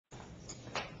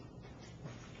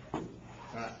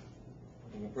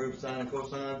to prove sine and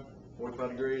cosine, 45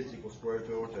 degrees equals square root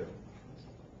 2 over 2.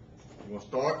 You want to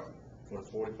start with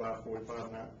a 45,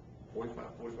 45, 9, 45,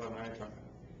 45, 90 triangle.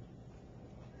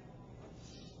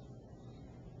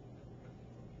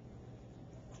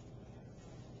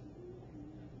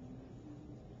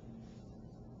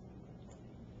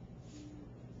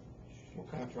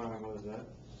 What kind of triangle is that?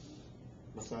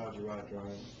 Besides your right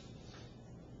triangle.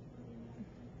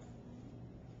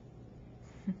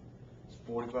 It's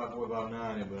 45, 45,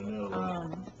 90, but another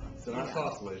one. It's an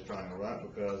isosceles triangle, right?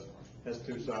 Because it has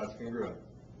two sides congruent.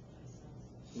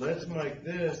 Let's make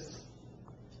this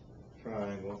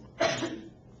triangle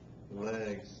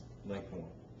legs length 1.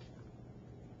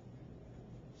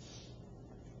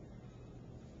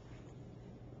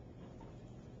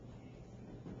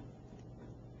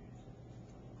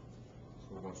 So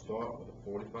we're going to start with a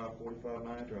 45, 45,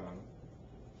 90 triangle.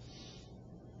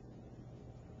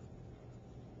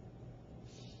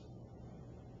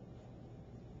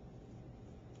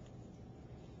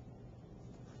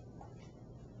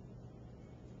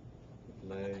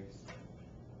 Legs,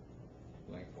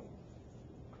 length 1.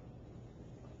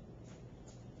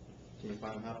 Can you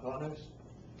find the hypotenuse?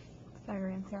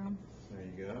 Pythagorean theorem. There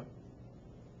you go.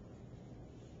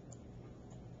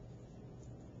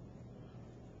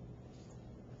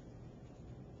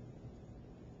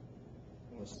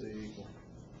 What's the equal?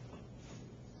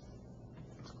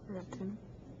 Square root 2.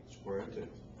 Square root 2.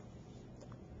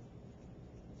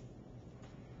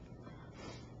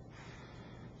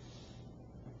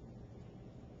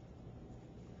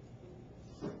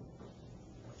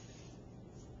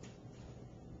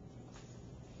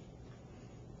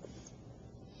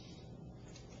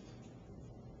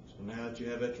 So now that you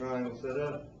have that triangle set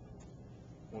up,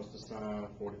 what's the sine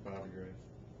of 45 degrees?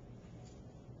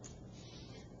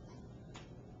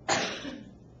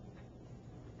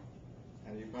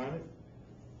 How do you find it?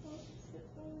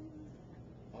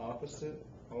 Opposite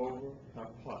over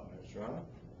hypotenuse, right?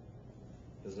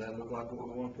 Does that look like what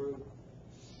we want to prove?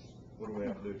 What do we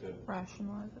have to do to it?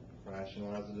 Rationalize it.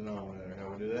 Rationalize the denominator. How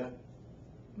we do that?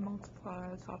 Multiply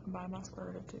the top and bottom by square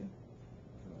root of 2.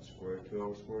 Square root 2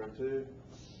 over square root 2.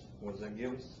 What does that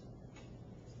give us?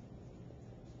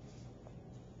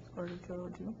 Square root of 2 over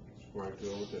 2. Square root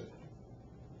 2 over 2.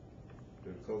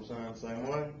 Do the cosine the same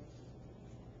way.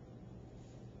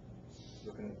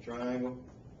 Looking at the triangle.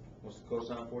 What's the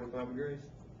cosine of 45 degrees?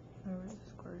 Over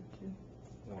square root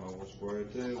 2. 1 over square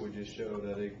root 2. We just showed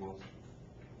that equals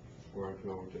square root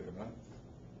 2 over 2, right?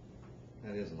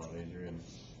 That is a lot easier, isn't it?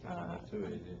 Not too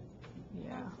easy.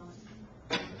 Yeah.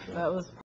 That was